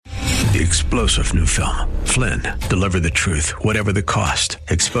The explosive new film, Flynn, deliver the truth, whatever the cost,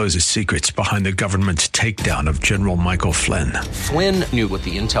 exposes secrets behind the government's takedown of General Michael Flynn. Flynn knew what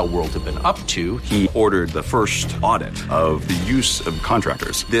the intel world had been up to. He ordered the first audit of the use of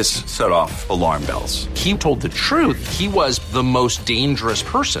contractors. This set off alarm bells. He told the truth. He was the most dangerous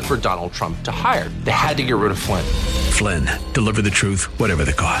person for Donald Trump to hire. They had to get rid of Flynn. Flynn, deliver the truth, whatever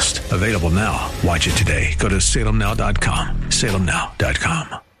the cost. Available now. Watch it today. Go to salemnow.com.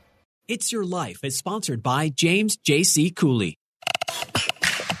 salemnow.com. It's Your Life is sponsored by James J.C. Cooley.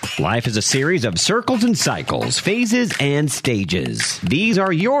 Life is a series of circles and cycles, phases and stages. These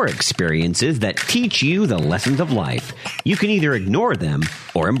are your experiences that teach you the lessons of life. You can either ignore them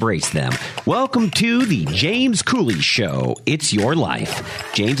or embrace them. Welcome to the James Cooley Show. It's Your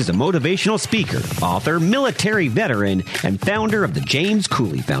Life. James is a motivational speaker, author, military veteran, and founder of the James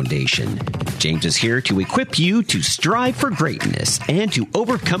Cooley Foundation. James is here to equip you to strive for greatness and to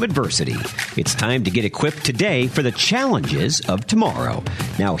overcome adversity. It's time to get equipped today for the challenges of tomorrow.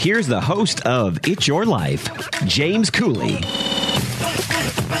 Now, here's the host of It's Your Life, James Cooley.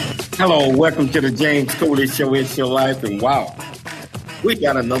 Hello, welcome to the James Cooley Show, It's Your Life. And wow, we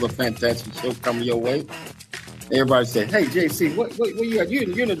got another fantastic show coming your way. Everybody say, hey, JC, where you at?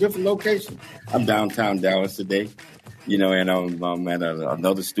 You're in a different location. I'm downtown Dallas today, and I'm at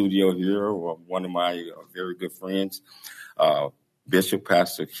another studio here. One of my very good friends, Bishop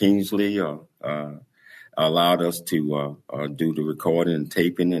Pastor Kingsley, allowed us to do the recording and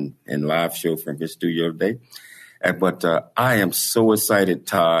taping and live show from his studio today. But I am so excited,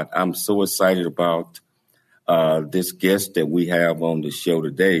 Todd. I'm so excited about this guest that we have on the show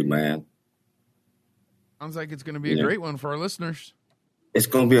today, man. Sounds like it's going to be a great one for our listeners. It's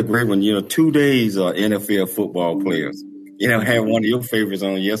going to be a great one. 2 days of NFL football players. I had one of your favorites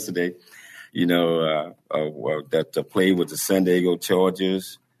on yesterday, that played with the San Diego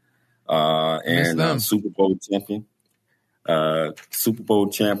Chargers. And Super Bowl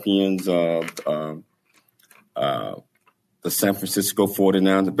champions, the San Francisco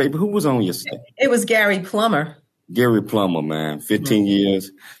 49ers. Baby, who was on yesterday? It was Gary Plummer. Gary Plummer, man, 15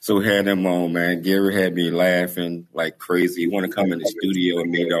 years. So had him on, man. Gary had me laughing like crazy. He want to come in the studio and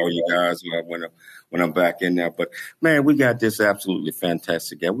meet all you guys when I'm back in there. But, man, we got this absolutely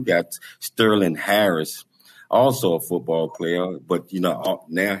fantastic guy. We got Sterling Harris, also a football player, but, now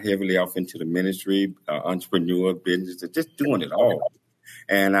heavily off into the ministry, entrepreneur, business, just doing it all.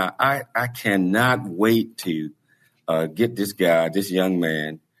 And I cannot wait to get this guy, this young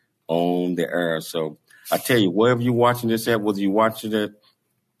man, on the air. So I tell you, wherever you're watching this at, whether you're watching it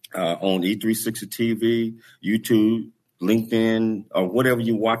on E360 TV, YouTube, LinkedIn, or whatever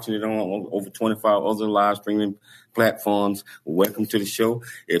you're watching it on, over 25 other live streaming platforms, welcome to the show.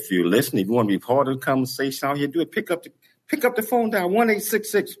 If you're listening, if you want to be part of the conversation out here, do it. Pick up the phone down,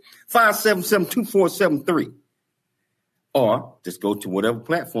 1-866-577-2473. Or just go to whatever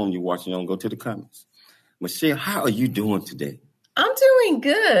platform you're watching on, go to the comments. Michelle, how are you doing today? I'm doing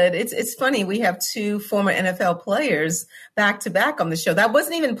good. It's funny. We have two former NFL players back to back on the show. That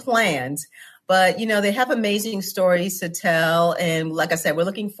wasn't even planned, but they have amazing stories to tell. And like I said, we're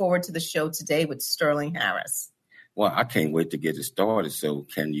looking forward to the show today with Sterling Harris. Well, I can't wait to get it started. So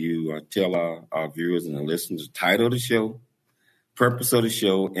can you tell our viewers and the listeners the title of the show, purpose of the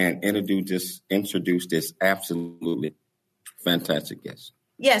show, and introduce this absolutely fantastic guest?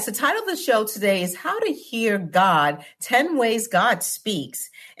 Yes, the title of the show today is How to Hear God, 10 Ways God Speaks.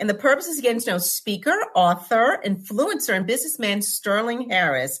 And the purpose is getting to know speaker, author, influencer, and businessman Sterling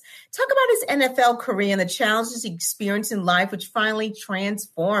Harris. Talk about his NFL career and the challenges he experienced in life, which finally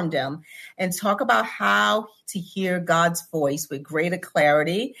transformed him. And talk about how to hear God's voice with greater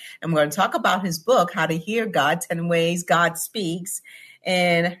clarity. And we're going to talk about his book, How to Hear God, 10 Ways God Speaks,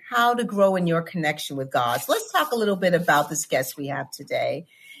 and how to grow in your connection with God. So let's talk a little bit about this guest we have today.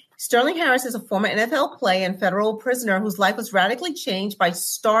 Sterling Harris is a former NFL player and federal prisoner whose life was radically changed by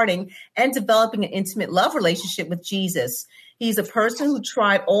starting and developing an intimate love relationship with Jesus. He's a person who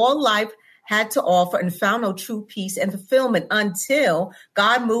tried all life had to offer and found no true peace and fulfillment until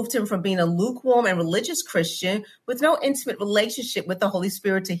God moved him from being a lukewarm and religious Christian with no intimate relationship with the Holy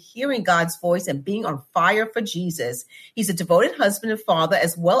Spirit to hearing God's voice and being on fire for Jesus. He's a devoted husband and father,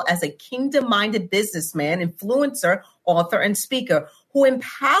 as well as a kingdom-minded businessman, influencer, author, and speaker who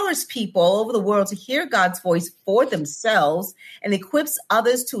empowers people all over the world to hear God's voice for themselves and equips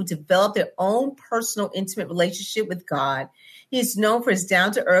others to develop their own personal, intimate relationship with God. He is known for his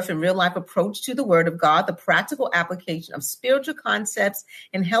down-to-earth and real-life approach to the Word of God, the practical application of spiritual concepts,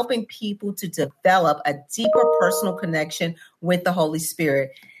 and helping people to develop a deeper personal connection with the Holy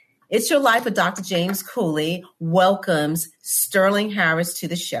Spirit. It's Your Life with Dr. James Cooley welcomes Sterling Harris to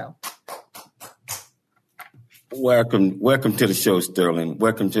the show. Welcome to the show, Sterling.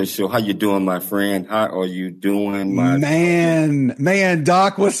 Welcome to the show. How you doing, my friend? How are you doing, my man?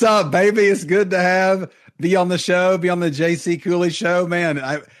 Doc, what's up, baby? It's good to be on the show, be on the JC Cooley show, man.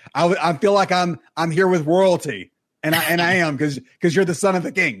 I feel like I'm here with royalty, and I am because you're the son of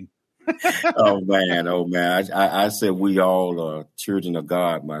the king. Oh man. I said we all are children of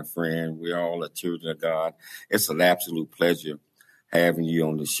God, my friend. We all are children of God. It's an absolute pleasure having you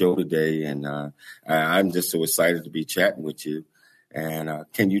on the show today, and I'm just so excited to be chatting with you. And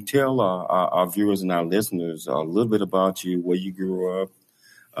can you tell our viewers and our listeners a little bit about you, where you grew up,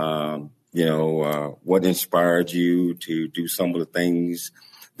 what inspired you to do some of the things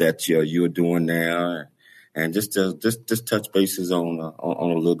that you're doing now, and just touch bases on a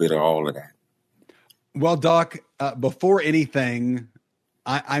little bit of all of that. Well, Doc, before anything,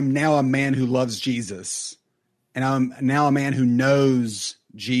 I'm now a man who loves Jesus. And I'm now a man who knows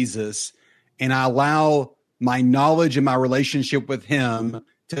Jesus, and I allow my knowledge and my relationship with him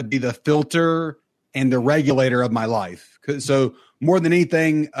to be the filter and the regulator of my life. So more than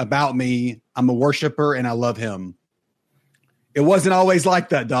anything about me, I'm a worshiper and I love him. It wasn't always like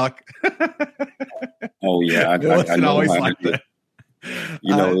that, Doc. Oh yeah. It wasn't always like that.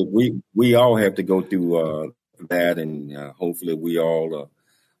 You know, we all have to go through that, and hopefully we all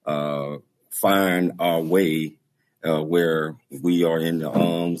find our way where we are in the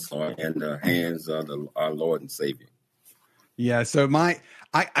arms or in the hands of our Lord and Savior. Yeah. So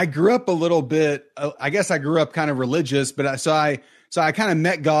I grew up a little bit, I guess I grew up kind of religious, but I kind of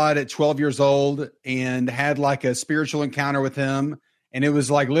met God at 12 years old and had like a spiritual encounter with him. And it was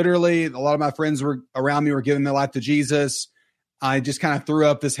like, literally a lot of my friends were around me, were giving their life to Jesus. I just kind of threw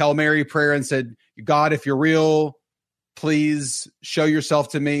up this Hail Mary prayer and said, God, if you're real, please show yourself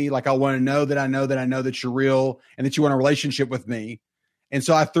to me. Like, I want to know that you're real and that you want a relationship with me. And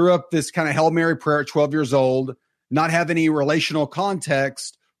so I threw up this kind of Hail Mary prayer at 12 years old, not have any relational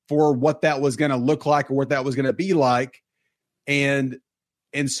context for what that was going to look like or what that was going to be like. And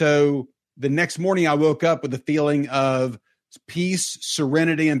so the next morning I woke up with a feeling of peace,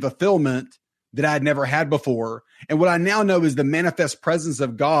 serenity, and fulfillment that I had never had before. And what I now know is the manifest presence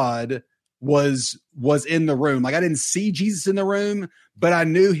of God was in the room. Like, I didn't see Jesus in the room, but I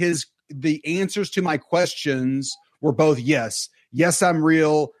knew the answers to my questions were both yes, I'm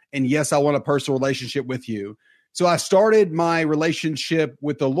real, and yes, I want a personal relationship with you. So I started my relationship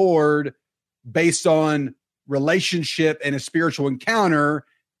with the Lord based on relationship and a spiritual encounter,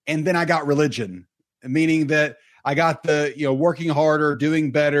 and then I got religion, meaning that I got the, working harder,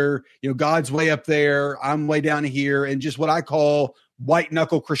 doing better, God's way up there, I'm way down here, and just what I call white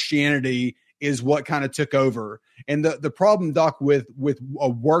knuckle Christianity is what kind of took over. And the problem, Doc, with a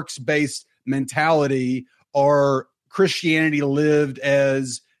works-based mentality or Christianity lived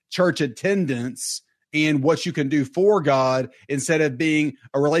as church attendance and what you can do for God instead of being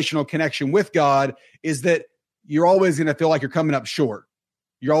a relational connection with God, is that you're always going to feel like you're coming up short.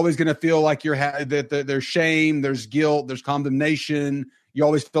 You're always going to feel like that there's shame, there's guilt, there's condemnation. You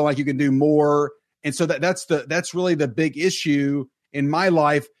always feel like you can do more. And so that's really the big issue in my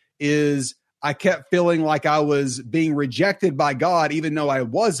life, is I kept feeling like I was being rejected by God, even though I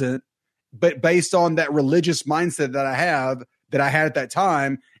wasn't, but based on that religious mindset that I had at that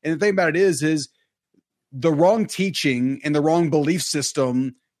time. And the thing about it is the wrong teaching and the wrong belief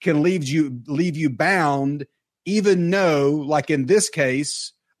system can leave you bound, even though, like in this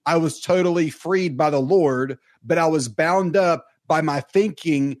case, I was totally freed by the Lord, but I was bound up by my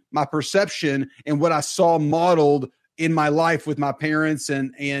thinking, my perception, and what I saw modeled in my life with my parents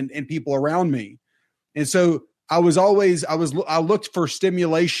and people around me. And so I looked for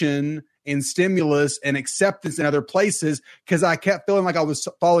stimulation and stimulus and acceptance in other places because I kept feeling like I was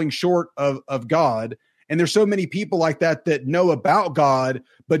falling short of God. And there's so many people like that know about God,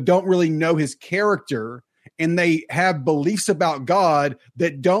 but don't really know his character. And they have beliefs about God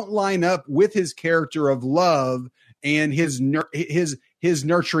that don't line up with his character of love and his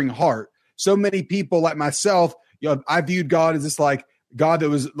nurturing heart. So many people like myself, I viewed God as this like God that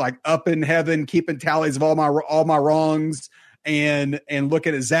was like up in heaven, keeping tallies of all my wrongs and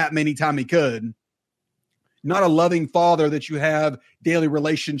looking at Zap anytime he could. Not a loving father that you have daily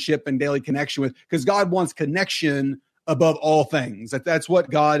relationship and daily connection with, because God wants connection above all things. That's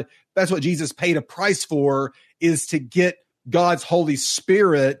what Jesus paid a price for, is to get God's Holy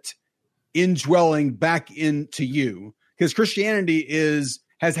Spirit indwelling back into you. Because Christianity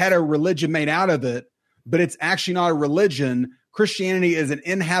has had a religion made out of it, but it's actually not a religion. Christianity is an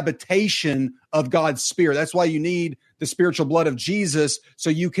inhabitation of God's Spirit. That's why you need the spiritual blood of Jesus,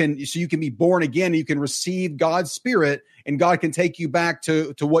 so you can be born again, and you can receive God's Spirit, and God can take you back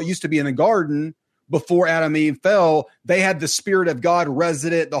to what used to be in the garden before Adam and Eve fell, they had the Spirit of God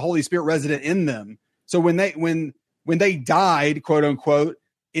resident, the Holy Spirit resident in them. So when they died, quote unquote,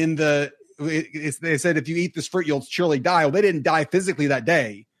 they said, if you eat this fruit, you'll surely die. Well, they didn't die physically that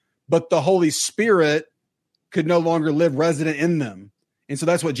day, but the Holy Spirit could no longer live resident in them. And so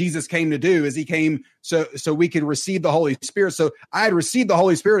that's what Jesus came to do, is he came so we could receive the Holy Spirit. So I had received the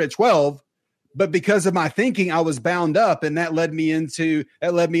Holy Spirit at 12, but because of my thinking, I was bound up, and that led me into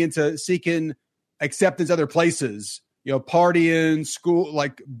seeking acceptance other places, partying, school,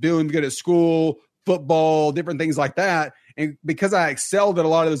 like doing good at school, football, different things like that. And because I excelled at a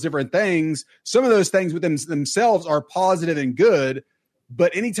lot of those different things, some of those things within themselves are positive and good.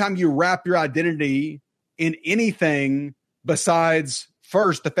 But anytime you wrap your identity in anything besides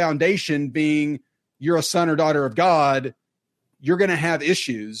first the foundation being you're a son or daughter of God, you're going to have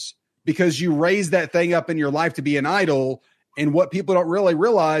issues, because you raise that thing up in your life to be an idol. And what people don't really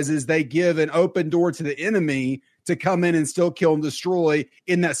realize is they give an open door to the enemy to come in and still kill and destroy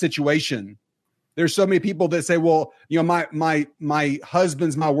in that situation. There's so many people that say, well, my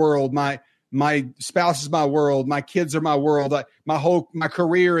husband's my world, my spouse is my world, my kids are my world, my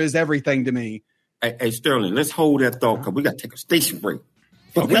career is everything to me. Hey, Sterling, let's hold that thought, because we got to take a station break.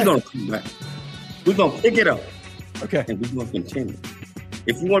 But Okay. we're going to come back. We're going to pick it up. Okay. And we're going to continue.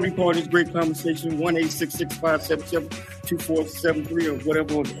 If you want to be part of this great conversation, 1-866-577-2473 or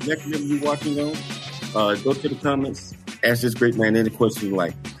whatever mechanism you're watching on, go to the comments, ask this great man any question you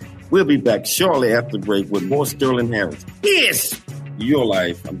like. We'll be back shortly after the break with more Sterling Harris. Yes! Your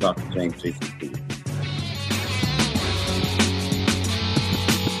life. I'm Dr. James J.C. Cooley.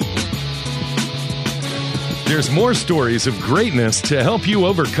 There's more stories of greatness to help you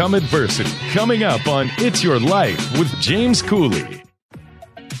overcome adversity coming up on It's Your Life with James Cooley.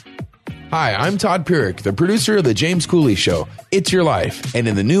 Hi, I'm Todd Pierick, the producer of The James Cooley Show, It's Your Life. And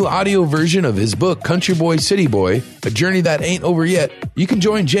in the new audio version of his book, Country Boy, City Boy, A Journey That Ain't Over Yet, you can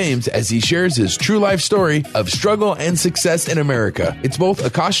join James as he shares his true life story of struggle and success in America. It's both a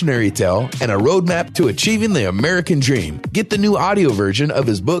cautionary tale and a roadmap to achieving the American dream. Get the new audio version of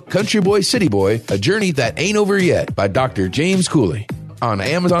his book, Country Boy, City Boy, A Journey That Ain't Over Yet by Dr. James Cooley on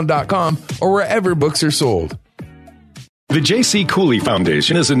Amazon.com or wherever books are sold. The J.C. Cooley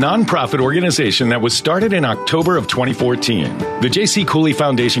Foundation is a nonprofit organization that was started in October of 2014. The J.C. Cooley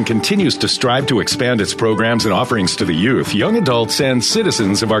Foundation continues to strive to expand its programs and offerings to the youth, young adults, and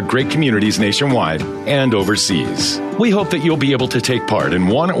citizens of our great communities nationwide and overseas. We hope that you'll be able to take part in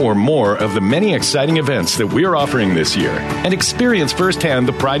one or more of the many exciting events that we're offering this year and experience firsthand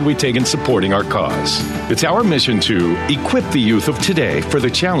the pride we take in supporting our cause. It's our mission to equip the youth of today for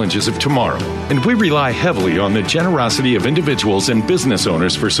the challenges of tomorrow, and we rely heavily on the generosity of individuals and business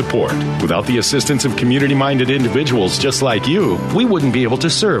owners for support. Without the assistance of community-minded individuals just like you, we wouldn't be able to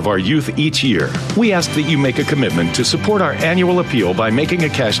serve our youth each year. We ask that you make a commitment to support our annual appeal by making a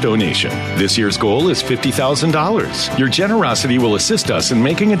cash donation. This year's goal is $50,000. Your generosity will assist us in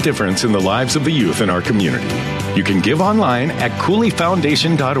making a difference in the lives of the youth in our community. You can give online at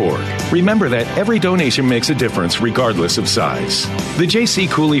CooleyFoundation.org. Remember that every donation makes a difference regardless of size. The J.C.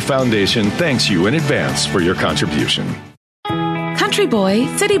 Cooley Foundation thanks you in advance for your contribution. Country Boy,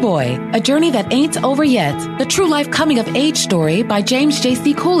 City Boy, A Journey That Ain't Over Yet, the true life coming of age story by James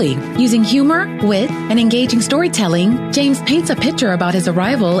J.C. Cooley. Using humor, wit, and engaging storytelling, James paints a picture about his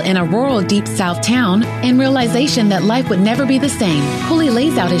arrival in a rural Deep South town and realization that life would never be the same. Cooley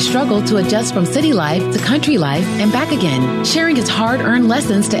lays out his struggle to adjust from city life to country life and back again, sharing his hard-earned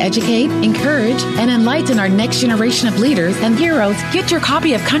lessons to educate, encourage, and enlighten our next generation of leaders and heroes. Get your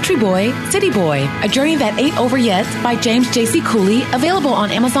copy of Country Boy, City Boy, A Journey That Ain't Over Yet by James J.C. Cooley, available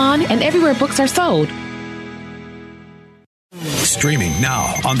on Amazon and everywhere books are sold. Streaming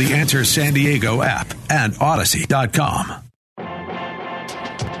now on the Answer San Diego app and Odyssey.com.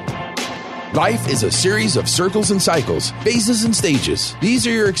 Life is a series of circles and cycles, phases and stages. These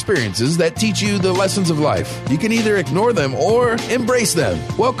are your experiences that teach you the lessons of life. You can either ignore them or embrace them.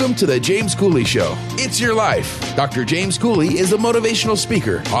 Welcome to the James Cooley Show. It's your life. Dr. James Cooley is a motivational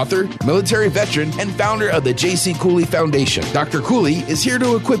speaker, author, military veteran, and founder of the J.C. Cooley Foundation. Dr. Cooley is here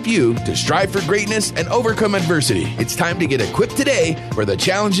to equip you to strive for greatness and overcome adversity. It's time to get equipped today for the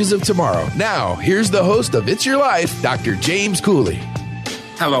challenges of tomorrow. Now, here's the host of It's Your Life, Dr. James Cooley.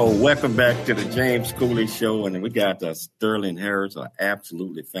 Hello, welcome back to the James Cooley Show, and we got Sterling Harris, an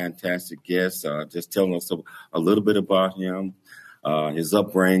absolutely fantastic guest, just telling us a little bit about him, his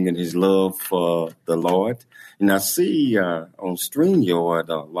upbringing, and his love for the Lord. And I see on StreamYard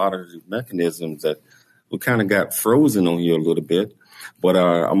a lot of the mechanisms that we kind of got frozen on here a little bit. But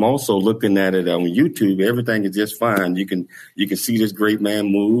I'm also looking at it on YouTube. Everything is just fine. You can see this great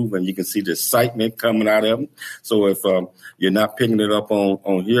man move, and you can see the excitement coming out of him. So if you're not picking it up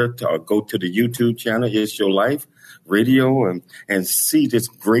on here, go to the YouTube channel, It's Your Life Radio, and see this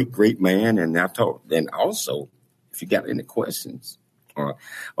great man. And also, if you got any questions or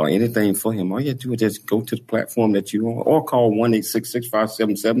anything for him, all you have to do is just go to the platform that you on, or call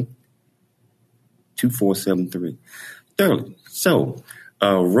 1-866-577-2473. Thirdly, so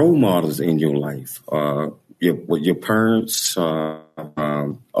role models in your life, your parents, other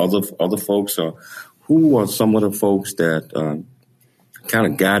folks, who are some of the folks that kind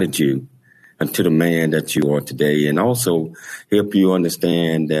of guided you into the man that you are today, and also help you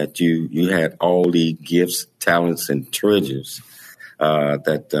understand that you had all the gifts, talents, and treasures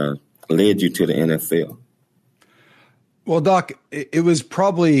that led you to the NFL? Well, Doc, it was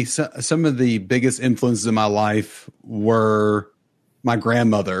probably some of the biggest influences in my life were my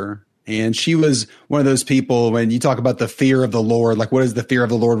grandmother. And she was one of those people, when you talk about the fear of the Lord, like what does the fear of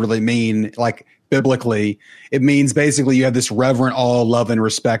the Lord really mean? Like biblically, it means basically you have this reverent awe, love, and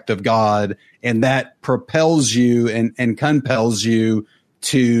respect of God. And that propels you and compels you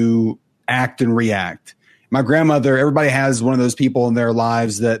to act and react. My grandmother, everybody has one of those people in their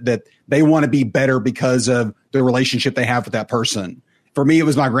lives that they want to be better because of the relationship they have with that person. For me, it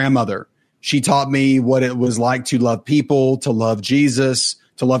was my grandmother. She taught me what it was like to love people, to love Jesus,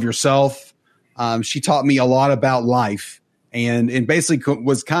 to love yourself. She taught me a lot about life, and basically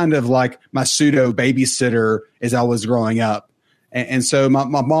was kind of like my pseudo babysitter as I was growing up. And so my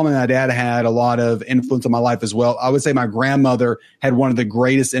mom and my dad had a lot of influence on my life as well. I would say my grandmother had one of the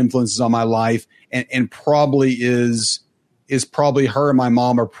greatest influences on my life, and probably is probably her and my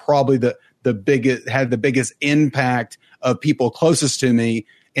mom are probably the biggest, had the biggest impact of people closest to me.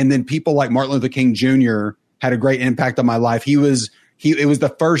 And then people like Martin Luther King Jr. had a great impact on my life. It was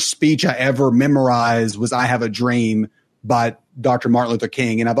the first speech I ever memorized was "I Have a Dream" by Dr. Martin Luther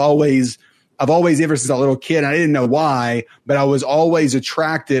King. And I've always, ever since a little kid, I didn't know why, but I was always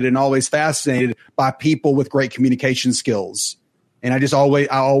attracted and always fascinated by people with great communication skills. And I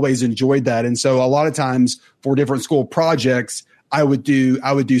always enjoyed that. And so a lot of times for different school projects, I would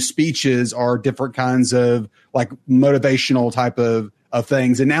do speeches or different kinds of like motivational type of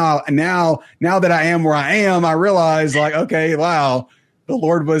things. And now that I am where I am, I realize like, okay, wow, the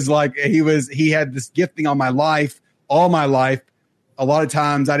Lord was like, he had this gifting on my life, all my life. A lot of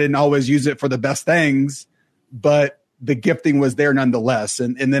times I didn't always use it for the best things, but the gifting was there nonetheless.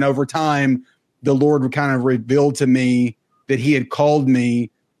 And then over time, the Lord would kind of reveal to me that he had called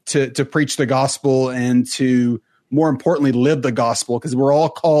me to preach the gospel and to, more importantly, live the gospel, because we're all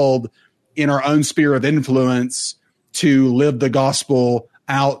called in our own sphere of influence to live the gospel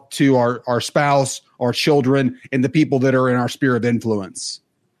out to our spouse, our children, and the people that are in our sphere of influence.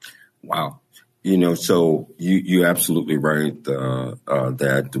 Wow. So you're absolutely right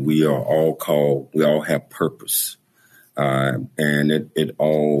that we are all called, we all have purpose. And it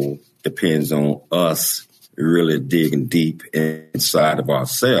all depends on us really digging deep inside of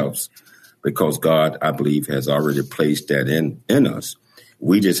ourselves, because God, I believe, has already placed that in us.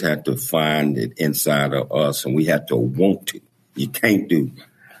 We just have to find it inside of us, and we have to want to. You can't do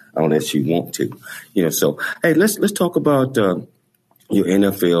unless you want to. So, hey, let's talk about your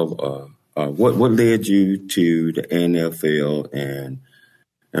NFL. What led you to the NFL,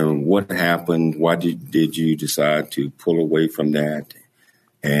 and what happened? Why did you decide to pull away from that?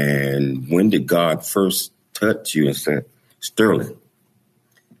 And when did God first touch you and said, Sterling,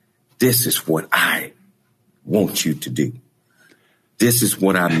 this is what I want you to do. This is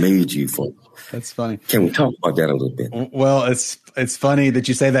what I made you for. That's funny. Can we talk about that a little bit? Well, it's funny that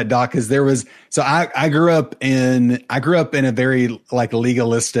you say that, Doc, because I grew up in a very like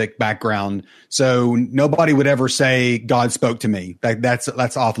legalistic background. So nobody would ever say God spoke to me.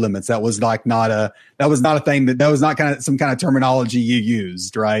 That's off limits. That was not a thing that was not kind of some kind of terminology you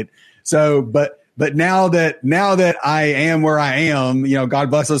used, right? So, but now that I am where I am,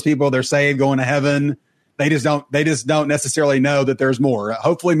 God bless those people. They're saved, going to heaven. They just don't necessarily know that there's more.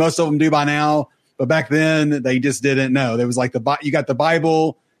 Hopefully most of them do by now, but back then they just didn't know. There was like you got the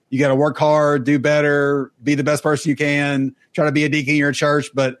Bible, you got to work hard, do better, be the best person you can, try to be a deacon in your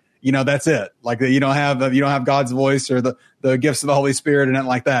church, but that's it. Like you don't have God's voice or the gifts of the Holy Spirit and nothing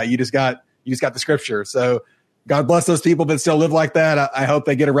like that. You just got the scripture. So God bless those people that still live like that. I hope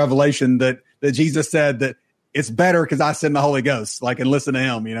they get a revelation that Jesus said that it's better because I send the Holy Ghost, and listen to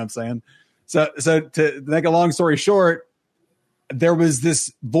him. You know what I'm saying? So to make a long story short, there was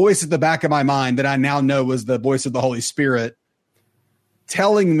this voice at the back of my mind that I now know was the voice of the Holy Spirit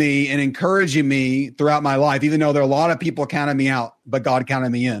telling me and encouraging me throughout my life, even though there are a lot of people counting me out, but God counted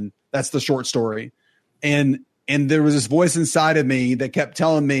me in. That's the short story. And there was this voice inside of me that kept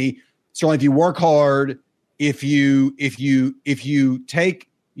telling me, Sterling, if you work hard, if you take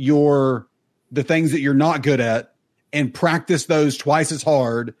the things that you're not good at and practice those twice as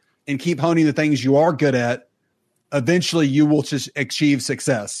hard and keep honing the things you are good at, eventually you will just achieve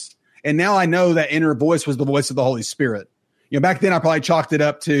success. And now I know that inner voice was the voice of the Holy Spirit. Back then I probably chalked it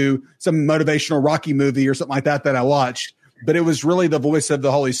up to some motivational Rocky movie or something like that I watched, but it was really the voice of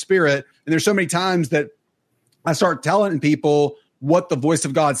the Holy Spirit. And there's so many times that I start telling people what the voice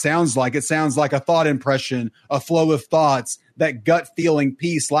of God sounds like. It sounds like a thought impression, a flow of thoughts, that gut feeling,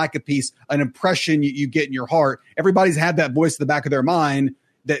 peace, lack of peace, an impression you get in your heart. Everybody's had that voice in the back of their mind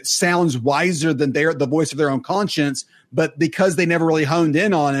that sounds wiser than the voice of their own conscience, but because they never really honed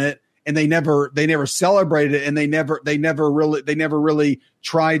in on it, and they never celebrated it, and they never really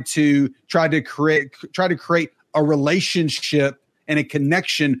tried to create a relationship and a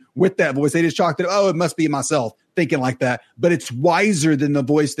connection with that voice. They just chalked it, it must be myself thinking like that. But it's wiser than the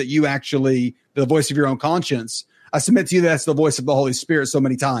voice that the voice of your own conscience. I submit to you that's the voice of the Holy Spirit so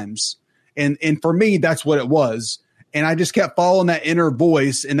many times. And for me, that's what it was. And I just kept following that inner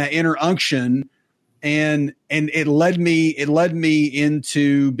voice and that inner unction. And it led me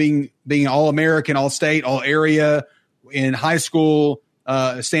into being All-American, All-State, All-Area in high school,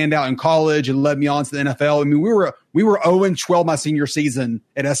 stand out in college, and led me on to the NFL. I mean, we were 0-12 my senior season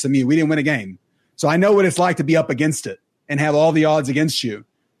at SMU. We didn't win a game. So I know what it's like to be up against it and have all the odds against you.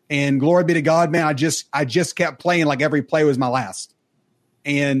 And glory be to God, man, I just kept playing like every play was my last.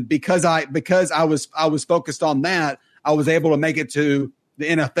 And because I was focused on that, I was able to make it to the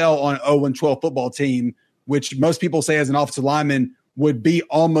NFL on an 0-12 football team, which most people say as an offensive lineman would be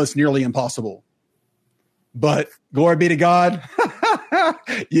almost nearly impossible. But glory be to God,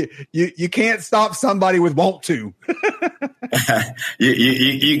 you can't stop somebody with want to.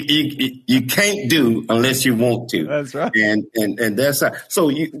 you can't do unless you want to. That's right. And that's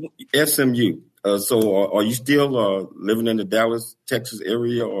so SMU. So are you still living in the Dallas, Texas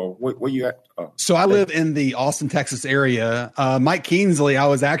area, or where you at? So I live in the Austin, Texas area. Mike Keensley, I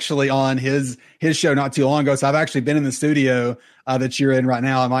was actually on his show not too long ago. So I've actually been in the studio that you're in right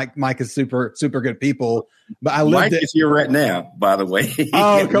now. And Mike is super, super good people. But Mike is here right now, by the way.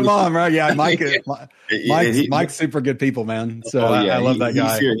 Oh, come on, right? Yeah, Mike's super good people, man. So I love that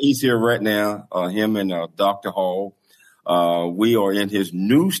guy. He's here right now. Him and Dr. Hall. We are in his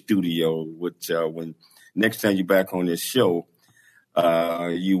new studio, which when next time you're back on this show,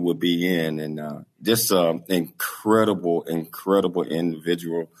 you will be in. And just incredible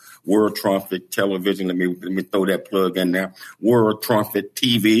individual. World Trumpet Television. Let me throw that plug in there. World Trumpet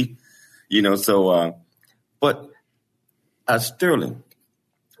TV. But Sterling,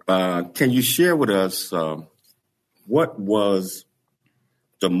 can you share with us what was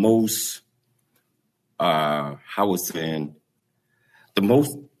the most the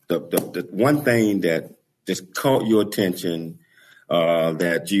one thing that just caught your attention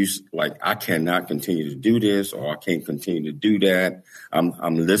that you like, I cannot continue to do this, or I can't continue to do that.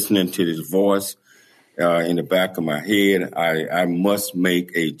 I'm listening to this voice in the back of my head. I must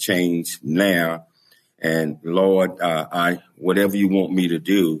make a change now. And Lord, whatever you want me to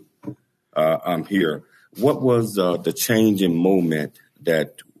do, I'm here. What was the changing moment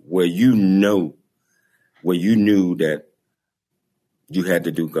where you knew that you had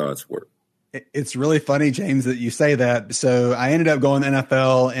to do God's work? It's really funny, James, that you say that. So I ended up going to the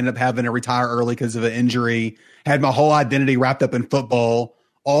NFL, ended up having to retire early because of an injury, had my whole identity wrapped up in football.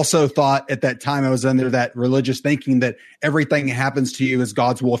 Also thought at that time I was under that religious thinking that everything that happens to you is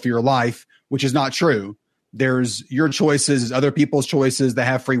God's will for your life, which is not true. There's your choices, there's other people's choices that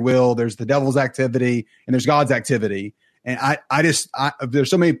have free will. There's the devil's activity and there's God's activity. And there's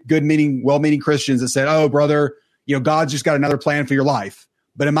so many well-meaning Christians that said, "Oh, brother, God's just got another plan for your life."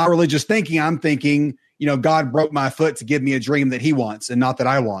 But in my religious thinking, I'm thinking, God broke my foot to give me a dream that he wants and not that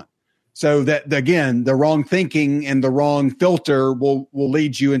I want. So that, again, the wrong thinking and the wrong filter will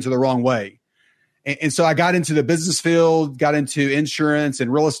lead you into the wrong way. And so I got into the business field, got into insurance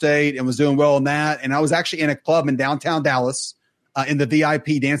and real estate, and was doing well in that. And I was actually in a club in downtown Dallas in the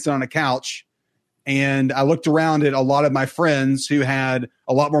VIP, dancing on a couch. And I looked around at a lot of my friends who had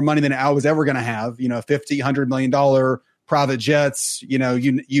a lot more money than I was ever going to have, $50, $100 million private jets, you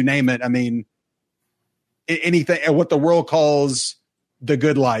name it. I mean, anything, what the world calls the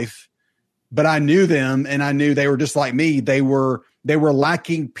good life. But I knew them, and I knew they were just like me. They were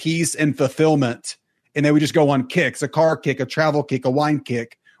lacking peace and fulfillment, and they would just go on kicks, a car kick, a travel kick, a wine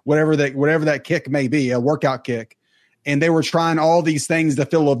kick, whatever that kick may be, a workout kick. and they were trying all these things to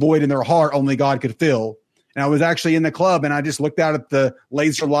fill a void in their heart only God could fill. And I was actually in the club, and I just looked out at the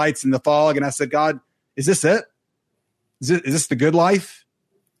laser lights and the fog, and I said, God, is this it? Is this the good life?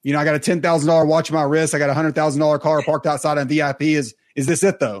 You know, I got a $10,000 watch on my wrist. I got a $100,000 car parked outside on VIP. Is this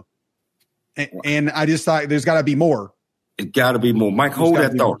it though? And I just thought there's got to be more. It got to be more. Mike, hold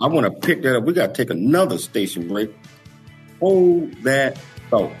that thought. I want to pick that up. We got to take another station break. Hold that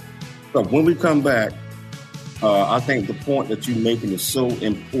thought. So when we come back, I think the point that you're making is so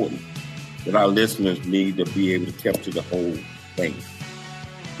important that our listeners need to be able to capture the whole thing.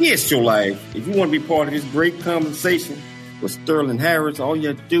 It's your life. If you want to be part of this great conversation with Sterling Harris, all you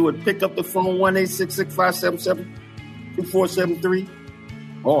have to do is pick up the phone 1-866-577-2473,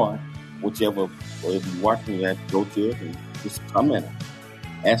 or wherever you're watching that, go to it and just comment.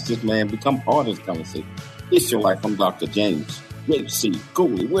 Ask this man, become part of this conversation. It's your life. I'm Dr. James J.C.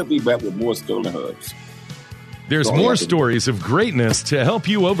 Cooley. We'll be back with more Sterling Harris. There's more stories of greatness to help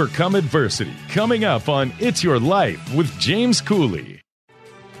you overcome adversity. Coming up on It's Your Life with James Cooley.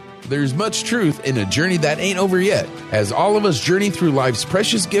 There's much truth in a journey that ain't over yet, as all of us journey through life's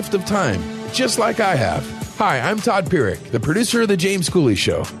precious gift of time, just like I have. Hi, I'm Todd Pierick, the producer of The James Cooley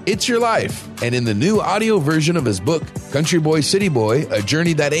Show. It's Your Life. And in the new audio version of his book, Country Boy, City Boy, A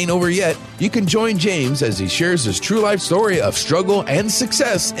Journey That Ain't Over Yet, you can join James as he shares his true life story of struggle and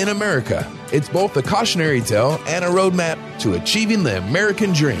success in America. It's both a cautionary tale and a roadmap to achieving the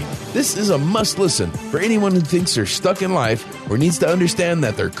American dream. This is a must listen for anyone who thinks they're stuck in life or needs to understand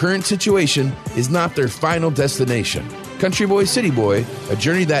that their current situation is not their final destination. Country Boy, City Boy, A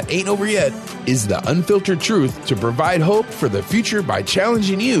Journey That Ain't Over Yet is the unfiltered truth to provide hope for the future by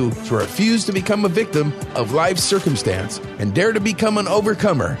challenging you to refuse to become a victim of life's circumstance and dare to become an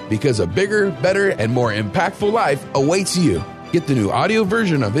overcomer, because a bigger, better, and more impactful life awaits you. Get the new audio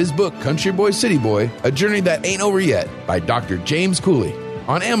version of his book, Country Boy, City Boy, A Journey That Ain't Over Yet by Dr. James Cooley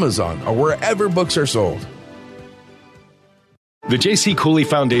on Amazon or wherever books are sold. The J.C. Cooley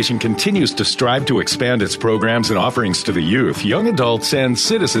Foundation continues to strive to expand its programs and offerings to the youth, young adults, and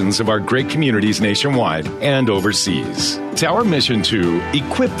citizens of our great communities nationwide and overseas. It's our mission to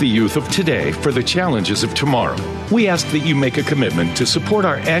equip the youth of today for the challenges of tomorrow. We ask that you make a commitment to support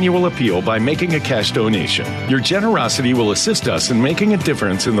our annual appeal by making a cash donation. Your generosity will assist us in making a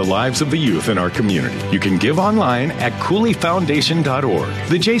difference in the lives of the youth in our community. You can give online at CooleyFoundation.org.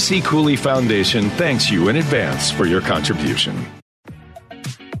 The J.C. Cooley Foundation thanks you in advance for your contribution.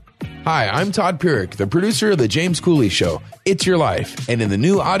 Hi, I'm Todd Pierick, the producer of The James Cooley Show. It's Your Life. And in the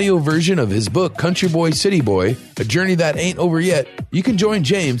new audio version of his book, Country Boy, City Boy, A Journey That Ain't Over Yet, you can join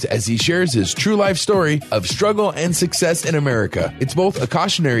James as he shares his true life story of struggle and success in America. It's both a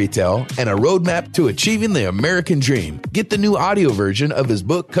cautionary tale and a roadmap to achieving the American dream. Get the new audio version of his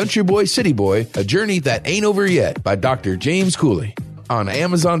book, Country Boy, City Boy, A Journey That Ain't Over Yet by Dr. James Cooley on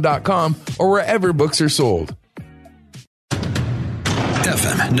Amazon.com or wherever books are sold.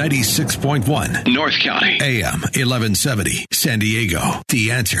 FM 96.1 North County, AM 1170 San Diego.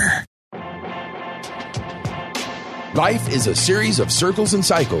 The Answer. Life is a series of circles and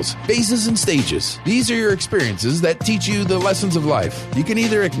cycles, phases and stages. These are your experiences that teach you the lessons of life. You can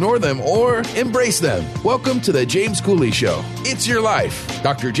either ignore them or embrace them. Welcome to the James Cooley Show. It's Your Life.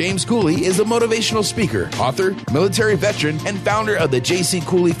 Dr. James Cooley is a motivational speaker, author, military veteran, and founder of the J.C.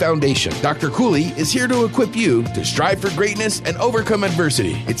 Cooley Foundation. Dr. Cooley is here to equip you to strive for greatness and overcome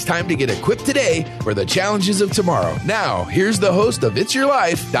adversity. It's time to get equipped today for the challenges of tomorrow. Now, here's the host of It's Your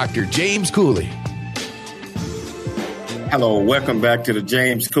Life, Dr. James Cooley. Hello, welcome back to the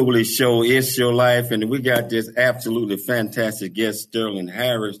James Cooley Show. It's Your Life, and we got this absolutely fantastic guest, Sterling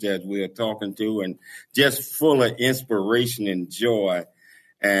Harris, that we are talking to, and just full of inspiration and joy.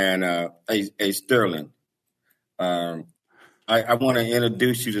 And Sterling, I want to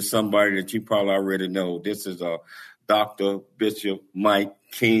introduce you to somebody that you probably already know. This is Dr. Bishop Mike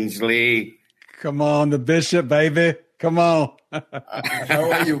Kingsley. Come on, the Bishop, baby. Come on.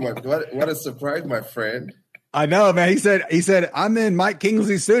 How are you? What a surprise, my friend. I know, man. He said, I'm in Mike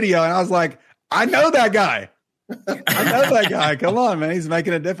Kingsley's studio. And I was like, I know that guy. I know that guy. Come on, man. He's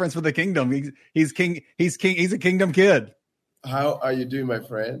making a difference for the kingdom. He's king. He's a kingdom kid. How are you doing, my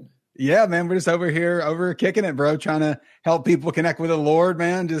friend? Yeah, man. We're just over kicking it, bro. Trying to help people connect with the Lord,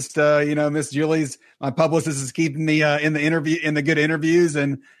 man. Just, Miss Julie's, my publicist, is keeping me in the good interviews.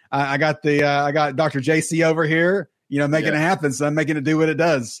 And I got Dr. JC over here, making it happen. So I'm making it do what it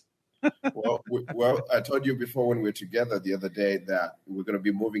does. Well, I told you before when we were together the other day that we're going to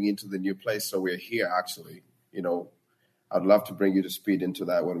be moving into the new place. So we're here, actually. I'd love to bring you to speed into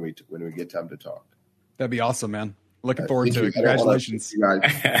that when we get time to talk. That'd be awesome, man. Looking forward to it. Congratulations.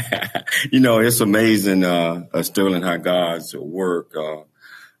 You know, it's amazing, Sterling, how God's work.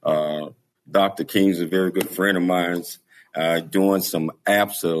 Dr. King's a very good friend of mine, doing some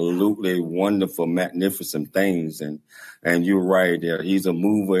absolutely wonderful, magnificent things. And you're right, he's a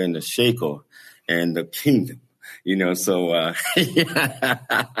mover and a shaker in the kingdom. You know, so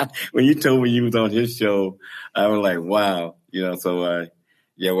when you told me you was on his show, I was like, wow. You know, so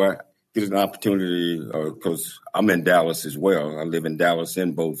well, get an opportunity because I'm in Dallas as well. I live in Dallas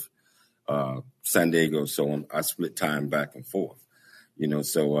and both San Diego, so I split time back and forth. You know,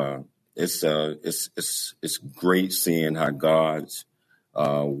 so it's great seeing how God's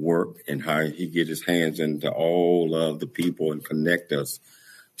work and how He get His hands into all of the people and connect us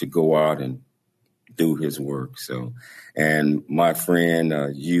to go out and do His work. So, and my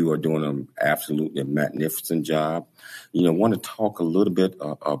friend, you are doing an absolutely magnificent job. You know, I want to talk a little bit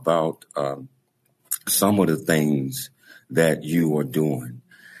about some of the things that you are doing.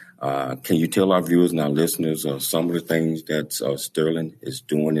 Can you tell our viewers and our listeners some of the things that Sterling is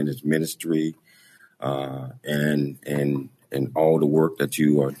doing in his ministry and all the work that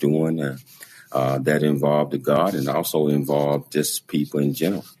you are doing that involve the God and also involve just people in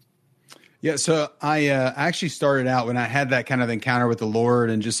general? Yeah, so I actually started out when I had that kind of encounter with the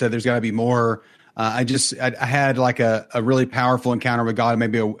Lord and just said there's got to be more. I had like a really powerful encounter with God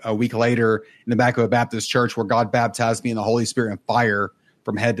maybe a week later in the back of a Baptist church where God baptized me in the Holy Spirit and fire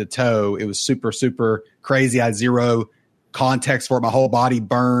from head to toe. It was super, super crazy. I had zero context for it. My whole body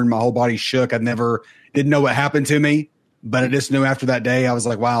burned. My whole body shook. Didn't know what happened to me, but I just knew after that day, I was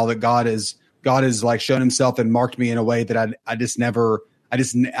like, wow, that God is like shown Himself and marked me in a way that I just never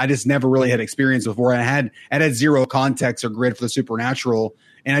really had experience before. And I had zero context or grid for the supernatural.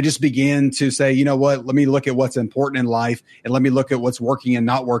 And I just began to say, you know what, let me look at what's important in life and let me look at what's working and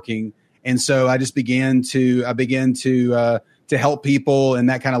not working. And so I just began to help people. And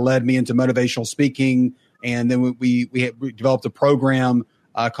that kind of led me into motivational speaking. And then we developed a program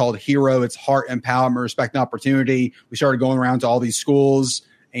called HERO. It's Heart Empowerment, Respect, and Opportunity. We started going around to all these schools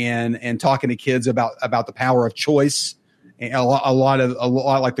and talking to kids about the power of choice. A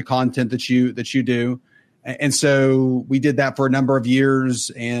lot like the content that you do. And so we did that for a number of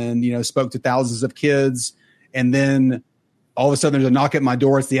years and, you know, spoke to thousands of kids. And then all of a sudden there's a knock at my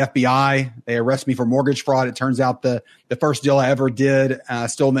door. It's the FBI. They arrest me for mortgage fraud. It turns out the first deal I ever did,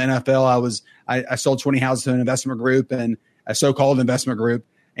 still in the NFL, I sold 20 houses to an investment group and a so-called investment group.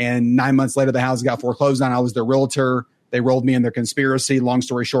 And 9 months later, the house got foreclosed on. I was their realtor. They rolled me in their conspiracy. Long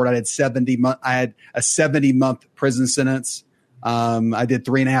story short, I had a 70-month prison sentence. I did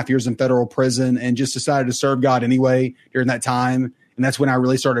 3.5 years in federal prison and just decided to serve God anyway during that time. And that's when I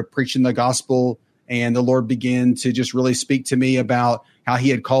really started preaching the gospel, and the Lord began to just really speak to me about how He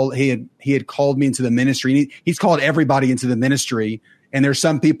had called me into the ministry. He's called everybody into the ministry. And there's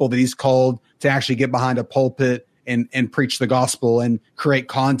some people that He's called to actually get behind a pulpit and preach the gospel and create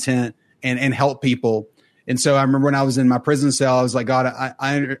content and help people. And so I remember when I was in my prison cell, I was like, God,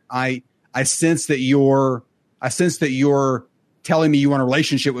 I sense that you're telling me you want a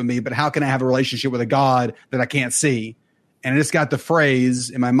relationship with me, but how can I have a relationship with a God that I can't see? And I just got the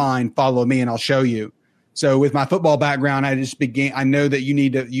phrase in my mind, follow me and I'll show you. So with my football background, I know that you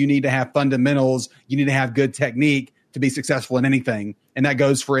need to have fundamentals. You need to have good technique to be successful in anything. And that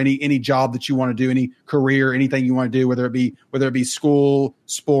goes for any job that you want to do, any career, anything you want to do, whether it be school,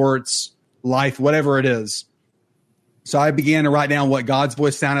 sports, life, whatever it is. So I began to write down what God's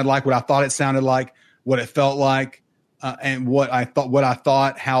voice sounded like, what I thought it sounded like, what it felt like, and what I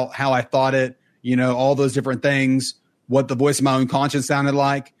thought, how I thought it, you know, all those different things, what the voice of my own conscience sounded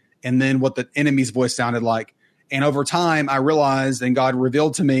like, and then what the enemy's voice sounded like. And over time, I realized, and God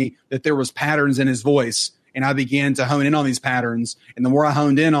revealed to me that there was patterns in His voice, and I began to hone in on these patterns. And the more I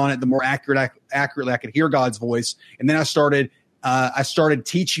honed in on it, the more accurately I could hear God's voice. And then I started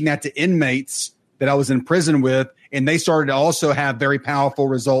teaching that to inmates that I was in prison with, and they started to also have very powerful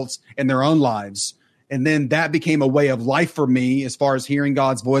results in their own lives. And then that became a way of life for me as far as hearing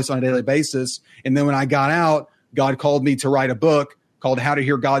God's voice on a daily basis. And then when I got out, God called me to write a book called How to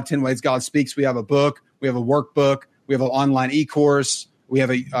Hear God 10 Ways God Speaks. We have a book. We have a workbook. We have an online e-course. We have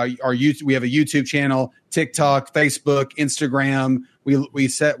a YouTube channel, TikTok, Facebook, Instagram.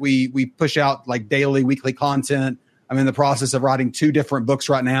 We push out like daily, weekly content. I'm in the process of writing 2 different books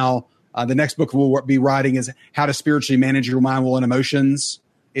right now. The next book we'll be writing is How to Spiritually Manage Your Mind, Will, and Emotions.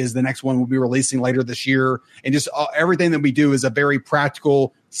 Is the next one we'll be releasing later this year. And just everything that we do is a very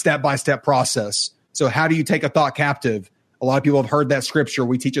practical step-by-step process. So how do you take a thought captive? A lot of people have heard that scripture.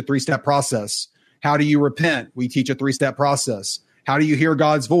 We teach a 3-step process. How do you repent? We teach a 3-step process. How do you hear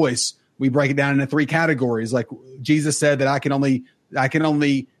God's voice? we break it down into 3 categories. Like Jesus said that I can only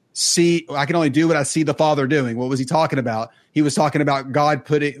do what I see the Father doing. What was he talking about? He was talking about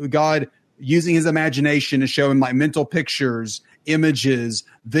God using his imagination to show him like mental pictures, images,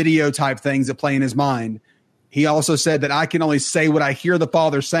 video type things that play in his mind. He also said that I can only say what I hear the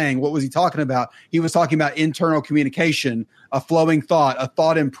Father saying. What was he talking about? He was talking about internal communication, a flowing thought, a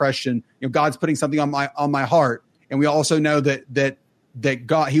thought impression. God's putting something on my heart. And we also know that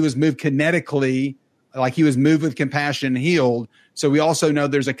God, he was moved kinetically, like he was moved with compassion and healed. So we also know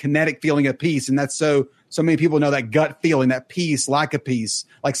there's a kinetic feeling of peace. And that's so many people know that gut feeling, that peace, lack of peace,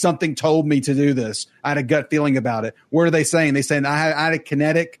 like something told me to do this. I had a gut feeling about it. What are they saying? They saying I had a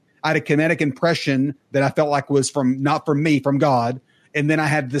kinetic impression that I felt like was not from me, from God. And then I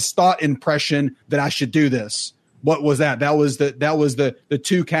had this thought impression that I should do this. What was that? That was the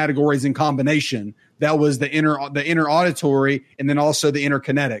 2 categories in combination. That was the inner auditory and then also the inner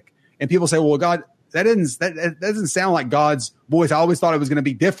kinetic. And people say, well, God, that doesn't sound like God's voice. I always thought it was going to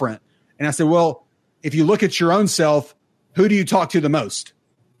be different. And I said, well, if you look at your own self, who do you talk to the most?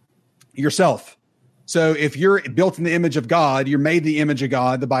 Yourself. So if you're built in the image of God, you're made in the image of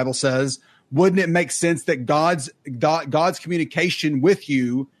God, the Bible says, wouldn't it make sense that God's communication with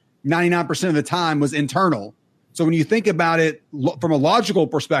you 99% of the time was internal? So when you think about it from a logical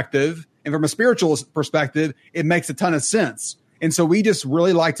perspective and from a spiritual perspective, it makes a ton of sense. And so we just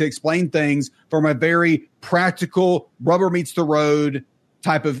really like to explain things from a very practical, rubber meets the road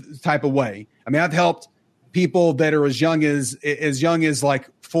type of way. I mean, I've helped people that are as young as like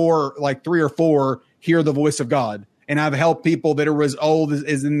 3 or 4 hear the voice of God. And I've helped people that are as old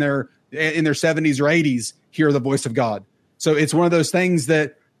as in their 70s or 80s hear the voice of God. So it's one of those things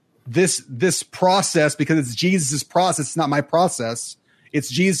that this process, because it's Jesus's process, it's not my process.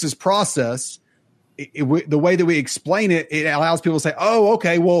 It's Jesus's process. The way that we explain it, it allows people to say, oh,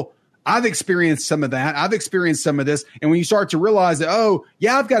 okay, well, I've experienced some of that. I've experienced some of this. And when you start to realize that, oh,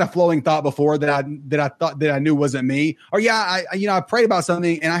 yeah, I've got a flowing thought before that I thought that I knew wasn't me. Or yeah, I prayed about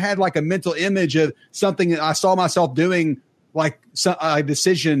something and I had like a mental image of something that I saw myself doing, like a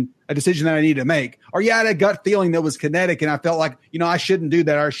decision that I needed to make. Or yeah, I had a gut feeling that was kinetic and I felt like, I shouldn't do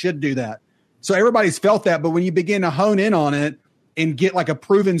that or I should do that. So everybody's felt that. But when you begin to hone in on it and get like a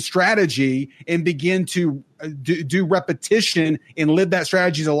proven strategy and begin to do repetition and live that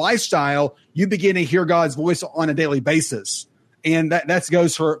strategy as a lifestyle, you begin to hear God's voice on a daily basis. And that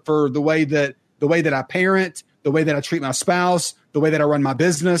goes for the way that I parent, the way that I treat my spouse, the way that I run my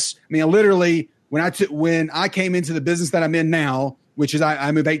business. I mean, literally, when I came into the business that I'm in now, which is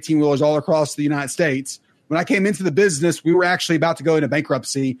I move 18-wheelers all across the United States. When I came into the business, we were actually about to go into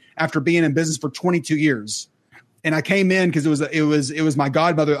bankruptcy after being in business for 22 years. And I came in because it was my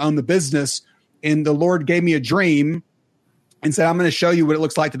godmother who owned the business, and the Lord gave me a dream and said, I'm going to show you what it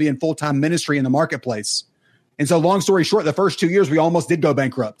looks like to be in full-time ministry in the marketplace. And so long story short, the first 2 years, we almost did go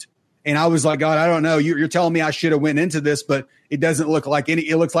bankrupt. And I was like, God, I don't know. You're telling me I should have went into this, but it doesn't look like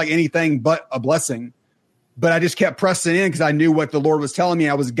it looks like anything but a blessing. But I just kept pressing in because I knew what the Lord was telling me.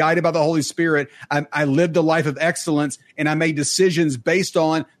 I was guided by the Holy Spirit. I lived a life of excellence, and I made decisions based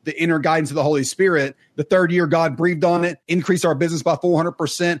on the inner guidance of the Holy Spirit. The 3rd year, God breathed on it, increased our business by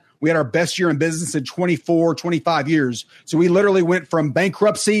 400%. We had our best year in business in 25 years. So we literally went from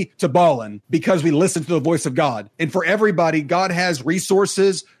bankruptcy to balling because we listened to the voice of God. And for everybody, God has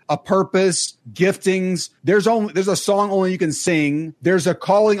resources, a purpose, giftings. There's a song only you can sing. There's a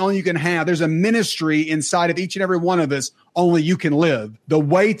calling only you can have. There's a ministry inside of each and every one of us only you can live. The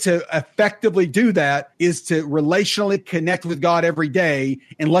way to effectively do that is to relationally connect with God every day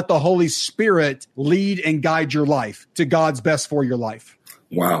and let the Holy Spirit lead and guide your life to God's best for your life.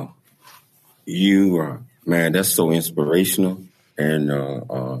 Wow. You are, man, that's so inspirational. And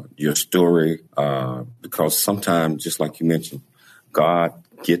your story, because sometimes, just like you mentioned, God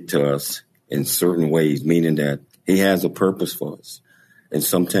get to us in certain ways, meaning that he has a purpose for us. And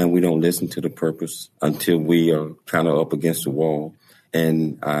sometimes we don't listen to the purpose until we are kind of up against the wall.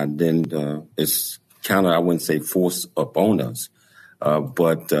 And then it's kind of, I wouldn't say forced upon us,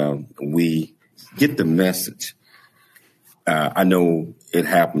 but we get the message. I know it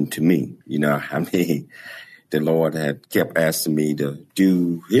happened to me. The Lord had kept asking me to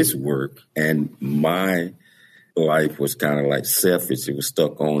do his work, and my life was kind of like selfish. It was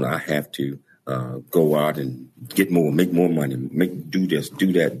stuck on, I have to go out and get more, make more money, do this,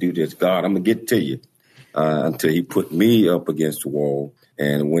 do that, do this. God, I'm going to get to you until he put me up against the wall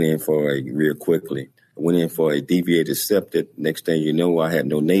and went in for it real quickly. went in for a deviated septic. Next thing you know, I had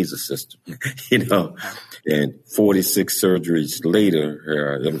no nasal system, and 46 surgeries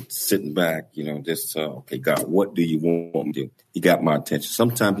later, I'm sitting back, just, okay, God, what do you want me to do? He got my attention.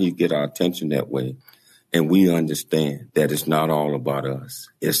 Sometimes he get our attention that way, and we understand that it's not all about us.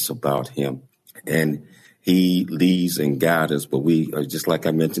 It's about him. And he leads and guides us, but we are, just like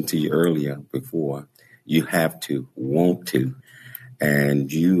I mentioned to you earlier before, you have to want to.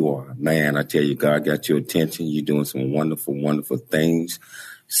 And you are, man, I tell you, God got your attention. You're doing some wonderful, wonderful things.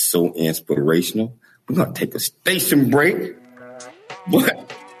 So inspirational. We're going to take a station break,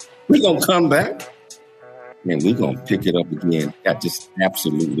 but we're going to come back and we're going to pick it up again. Got this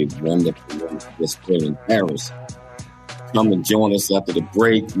absolutely wonderful, Sterling Harris. Come and join us after the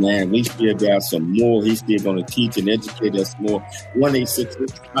break, man. We still got some more. He's still going to teach and educate us more.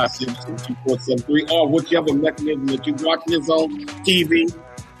 1-866-566-2473, or whichever mechanism that you're watching this on, TV,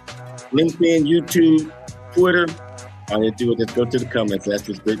 LinkedIn, YouTube, Twitter. All you do is just go to the comments. Ask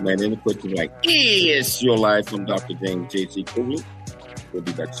this great man any question like, "It's your life?" from Dr. James J.C. Cooley. We'll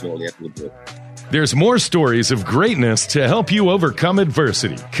be back shortly after the break. There's more stories of greatness to help you overcome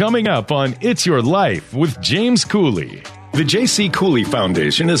adversity coming up on It's Your Life with James Cooley. The J.C. Cooley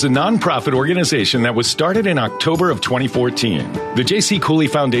Foundation is a nonprofit organization that was started in October of 2014. The J.C. Cooley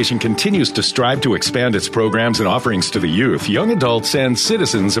Foundation continues to strive to expand its programs and offerings to the youth, young adults, and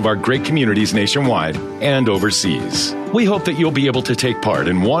citizens of our great communities nationwide and overseas. We hope that you'll be able to take part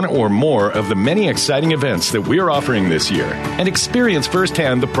in one or more of the many exciting events that we're offering this year and experience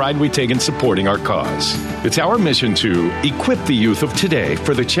firsthand the pride we take in supporting our cause. It's our mission to equip the youth of today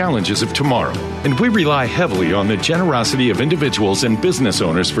for the challenges of tomorrow, and we rely heavily on the generosity of individuals and business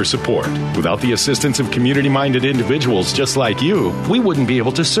owners for support. Without the assistance of community-minded individuals just like you, we wouldn't be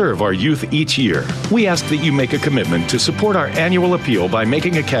able to serve our youth each year. We ask that you make a commitment to support our annual appeal by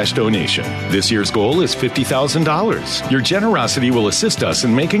making a cash donation. This year's goal is $50,000. Your generosity will assist us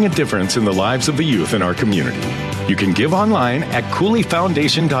in making a difference in the lives of the youth in our community. You can give online at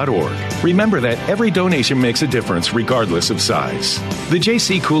CooleyFoundation.org. Remember that every donation makes a difference regardless of size. The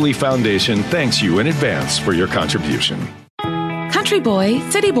J.C. Cooley Foundation thanks you in advance for your contribution. Country Boy,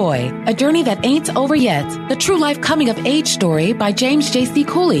 City Boy, a journey that ain't over yet. The true life coming of age story by James J.C.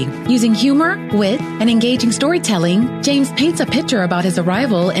 Cooley. Using humor, wit, and engaging storytelling, James paints a picture about his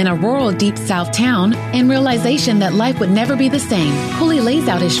arrival in a rural Deep South town and realization that life would never be the same. Cooley lays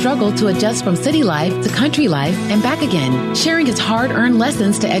out his struggle to adjust from city life to country life and back again, sharing his hard-earned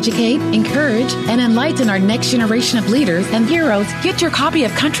lessons to educate, encourage, and enlighten our next generation of leaders and heroes. Get your copy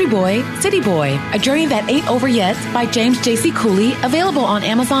of Country Boy, City Boy, a journey that ain't over yet by James J.C. Cooley, available on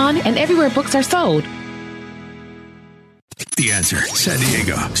Amazon and everywhere books are sold. The Answer San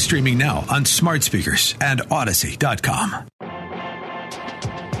Diego, streaming now on smart speakers and Odyssey.com.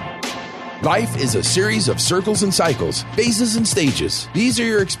 Life is a series of circles and cycles, phases and stages. These are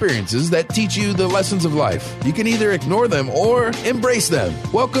your experiences that teach you the lessons of life. You can either ignore them or embrace them.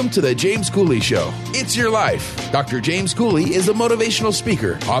 Welcome to the James Cooley Show. It's your life. Dr. James Cooley is a motivational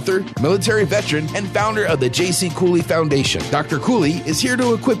speaker, author, military veteran, and founder of the J.C. Cooley Foundation. Dr. Cooley is here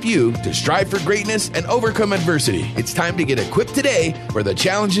to equip you to strive for greatness and overcome adversity. It's time to get equipped today for the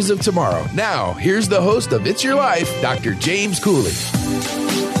challenges of tomorrow. Now, here's the host of It's Your Life, Dr. James Cooley.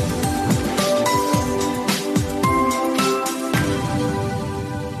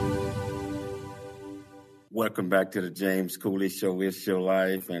 Welcome back to the James Cooley Show. It's your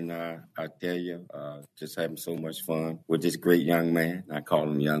life. And I tell you, just having so much fun with this great young man. I call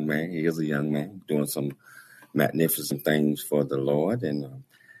him young man. He is a young man doing some magnificent things for the Lord. And,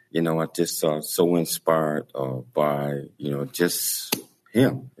 I just so inspired by, just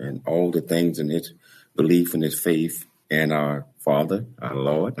him and all the things in his belief and his faith and our Father, our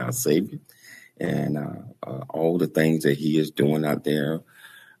Lord, our Savior, and all the things that he is doing out there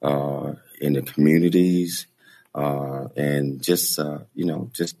in the communities, and just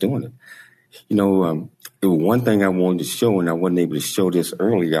doing it. It was one thing I wanted to show, and I wasn't able to show this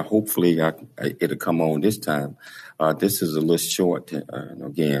earlier. Hopefully it'll come on this time. This is a little short,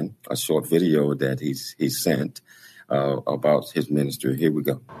 again, a short video that he sent about his ministry. Here we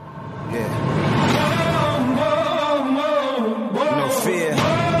go. Yeah. No fear.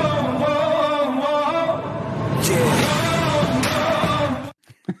 Yeah.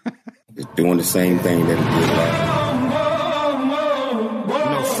 It's doing the same thing that it did last.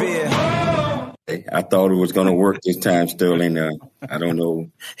 No fear. I thought it was going to work this time, Sterling. I don't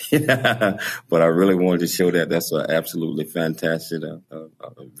know. But I really wanted to show that. That's an absolutely fantastic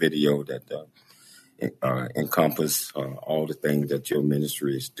video that encompass all the things that your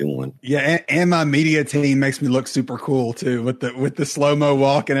ministry is doing. Yeah, and my media team makes me look super cool too with the slow-mo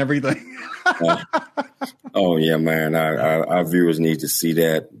walk and everything. Oh yeah, man! Our viewers need to see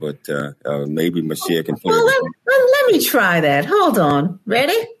that, but maybe Michelle can put it. Let me try that. Hold on.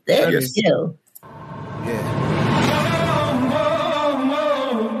 Ready? There you go. Yeah.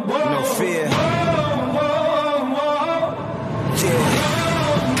 No fear. Yeah.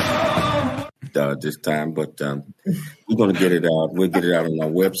 This time, but we're going to get it out. We'll get it out on our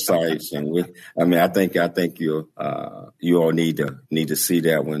websites, and I think you all need to see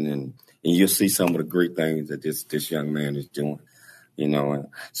that one, and you'll see some of the great things that this young man is doing.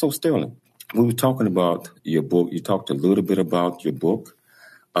 So Sterling, we were talking about your book. You talked a little bit about your book.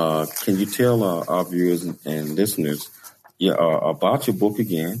 Can you tell our viewers and listeners about your book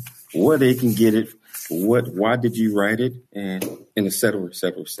again, where they can get it, why did you write it, and et cetera, et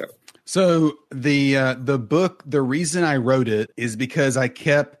cetera, et cetera? So the book, the reason I wrote it is because I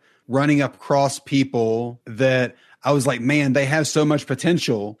kept running across people that I was like, man, they have so much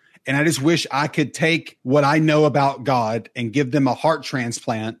potential. And I just wish I could take what I know about God and give them a heart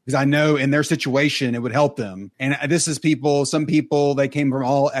transplant, because I know in their situation, it would help them. And this is some people, they came from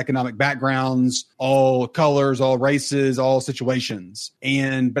all economic backgrounds, all colors, all races, all situations.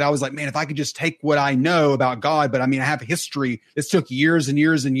 But I was like, man, if I could just take what I know about God, but I have history. This took years and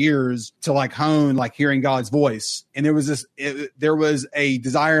years and years to hone, hearing God's voice. And there was there was a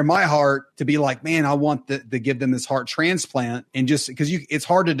desire in my heart to be like, man, I want to give them this heart transplant. And just because it's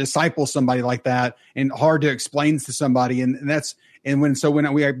hard to disciple somebody like that and hard to explain to somebody. And when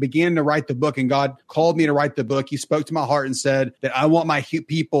we began to write the book and God called me to write the book, he spoke to my heart and said that I want my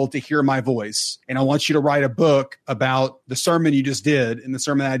people to hear my voice. And I want you to write a book about the sermon you just did. And the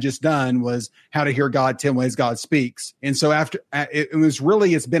sermon that I just done was how to hear God 10 ways God speaks. And so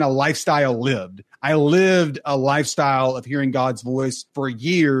it's been a lifestyle lived. I lived a lifestyle of hearing God's voice for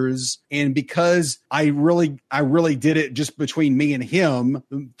years. And because I really did it just between me and him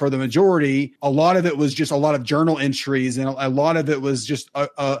for the majority, a lot of it was just a lot of journal entries, and a lot of it was just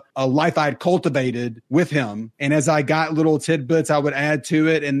a life I'd cultivated with him. And as I got little tidbits, I would add to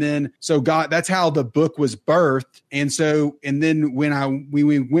it. And then, that's how the book was birthed. And then when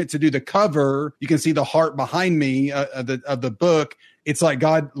we went to do the cover, you can see the heart behind me of the book. It's like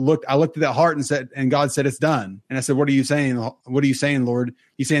I looked at that heart and God said, it's done. And I said, what are you saying? What are you saying, Lord?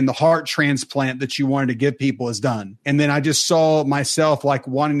 He's saying the heart transplant that you wanted to give people is done. And then I just saw myself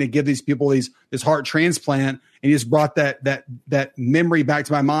wanting to give these people this heart transplant. And he just brought that memory back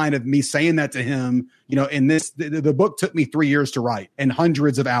to my mind of me saying that to him, and the book took me 3 years to write and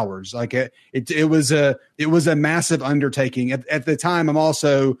hundreds of hours. It was a massive undertaking. At the time, I'm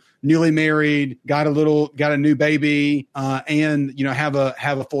also newly married, got a new baby, and have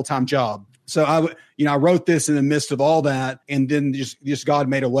a full-time job. So I wrote this in the midst of all that, and then just God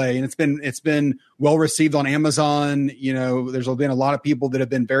made a way, and it's been well received on Amazon. There's been a lot of people that have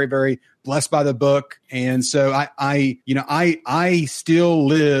been very, very blessed by the book, and so I still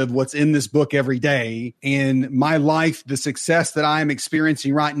live what's in this book every day, and my life, the success that I'm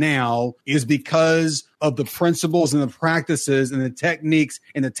experiencing right now, is because of the principles and the practices and the techniques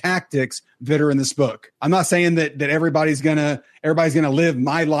and the tactics that are in this book. I'm not saying that everybody's gonna live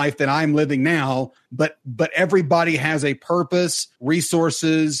my life that I'm living now, but everybody has a purpose,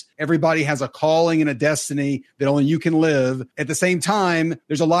 resources. Everybody has a calling and a destiny that only you can live. At the same time,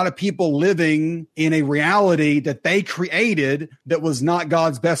 there's a lot of people living in a reality that they created that was not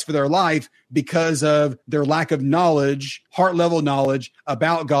God's best for their life because of their lack of knowledge, heart level knowledge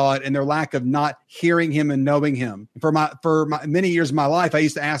about God, and their lack of not hearing him and knowing him. For many years of my life, I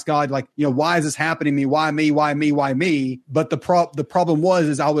used to ask God, why is this happening to me? Why me? Why me? Why me? But the problem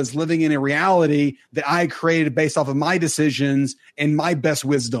was I was living in a reality that I created based off of my decisions and my best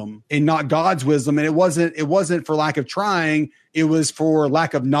wisdom and not God's wisdom. And it wasn't for lack of trying. It was for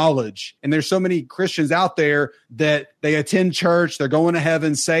lack of knowledge. And there's so many Christians out there that they attend church, they're going to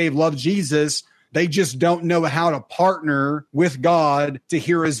heaven, saved, love Jesus. They just don't know how to partner with God to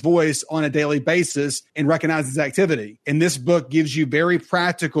hear his voice on a daily basis and recognize his activity. And this book gives you very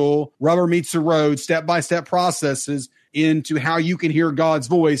practical, rubber meets the road, step-by-step processes into how you can hear God's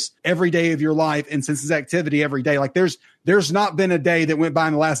voice every day of your life and sense his activity every day. There's not been a day that went by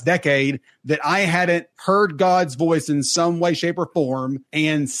in the last decade that I hadn't heard God's voice in some way, shape, or form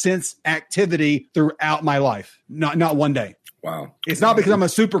and sense activity throughout my life. Not one day. Wow. It's not because I'm a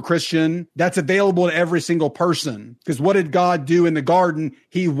super Christian. That's available to every single person. Because what did God do in the garden?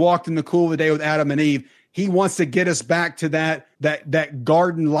 He walked in the cool of the day with Adam and Eve. He wants to get us back to that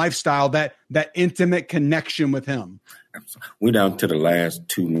garden lifestyle, that intimate connection with him. We're down to the last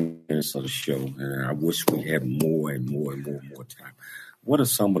 2 minutes of the show, and I wish we had more and more time. What are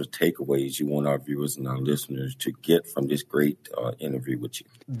some of the takeaways you want our viewers and our listeners to get from this great interview with you?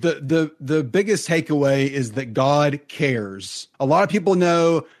 The biggest takeaway is that God cares. A lot of people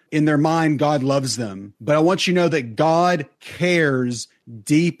know in their mind God loves them, but I want you to know that God cares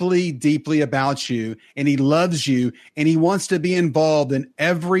deeply, deeply about you, and he loves you, and he wants to be involved in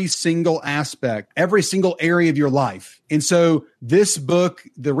every single aspect, every single area of your life. And so this book,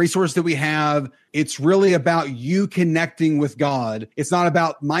 the resource that we have, it's really about you connecting with God. It's not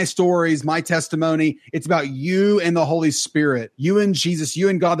about my stories, my testimony. It's about you and the Holy Spirit, you and Jesus, you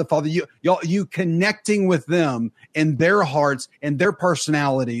and God the Father, you connecting with them and their hearts and their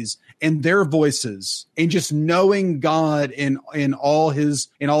personalities and their voices, and just knowing God in all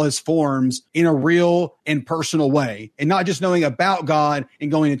his forms in a real and personal way, and not just knowing about God and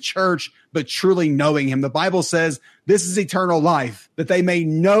going to church, but truly knowing him. The Bible says this is eternal life, that they may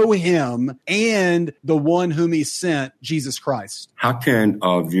know him and the one whom he sent, Jesus Christ. How can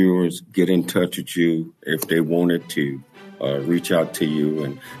our viewers get in touch with you if they wanted to reach out to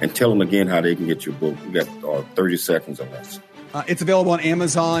you, and tell them again how they can get your book? We got 30 seconds or less. It's available on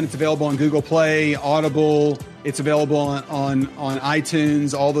Amazon. It's available on Google Play, Audible. It's available on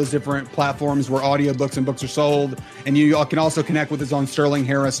iTunes, all those different platforms where audiobooks and books are sold. And you can also connect with us on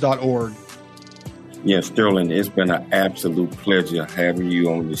sterlingharris.org. Yes, Sterling, it's been an absolute pleasure having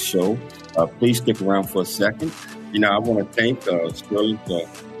you on the show. Please stick around for a second. I want to thank Sterling for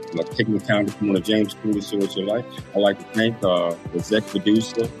taking the time to come on the James Cooley Show with your life. I'd like to thank the exec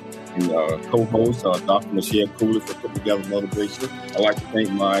producer and co-host, Dr. Michelle Cooley, for putting together another great show. I'd like to thank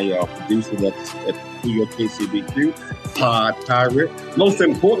my producer at Studio KCBQ, Todd Tyrett. Most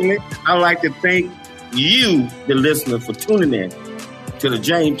importantly, I'd like to thank you, the listener, for tuning in to the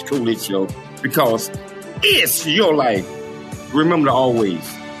James Cooley Show, because it's your life. Remember to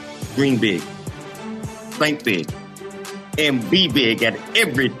always dream big, think big, and be big at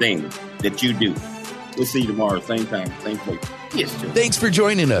everything that you do. We'll see you tomorrow, same time, same place. Yes, sir. Thanks for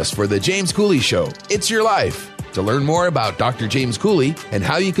joining us for the James Cooley Show. It's your life. To learn more about Dr. James Cooley and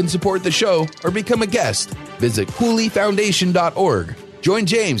how you can support the show or become a guest, visit CooleyFoundation.org. Join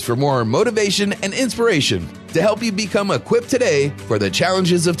James for more motivation and inspiration to help you become equipped today for the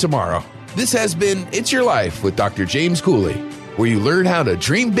challenges of tomorrow. This has been It's Your Life with Dr. James Cooley, where you learn how to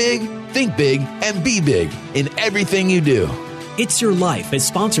dream big, think big, and be big in everything you do. It's Your Life is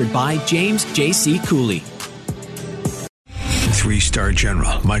sponsored by James J.C. Cooley. 3-star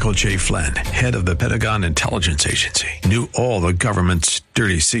General Michael J. Flynn, head of the Pentagon Intelligence Agency, knew all the government's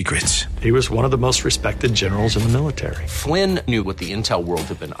dirty secrets. He was one of the most respected generals in the military. Flynn knew what the intel world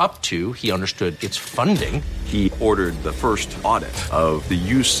had been up to. He understood its funding. He ordered the first audit of the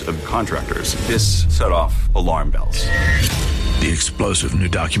use of contractors. This set off alarm bells. The explosive new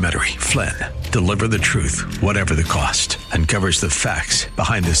documentary, Flynn, Deliver the Truth, Whatever the Cost, uncovers the facts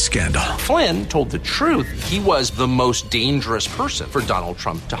behind this scandal. Flynn told the truth. He was the most dangerous person for Donald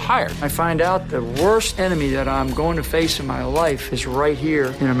Trump to hire. I find out the worst enemy that I'm going to face in my life is right here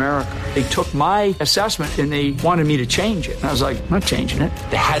in America. They took my assessment and they wanted me to change it. And I was like, I'm not changing it.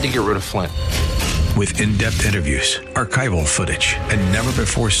 They had to get rid of Flynn. With in-depth interviews, archival footage, and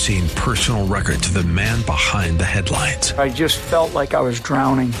never-before-seen personal records of the man behind the headlines. I just felt like I was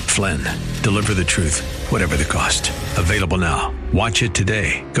drowning. Flynn, Deliver the Truth, Whatever the Cost. Available now. Watch it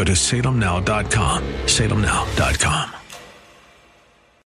today. Go to salemnow.com. salemnow.com.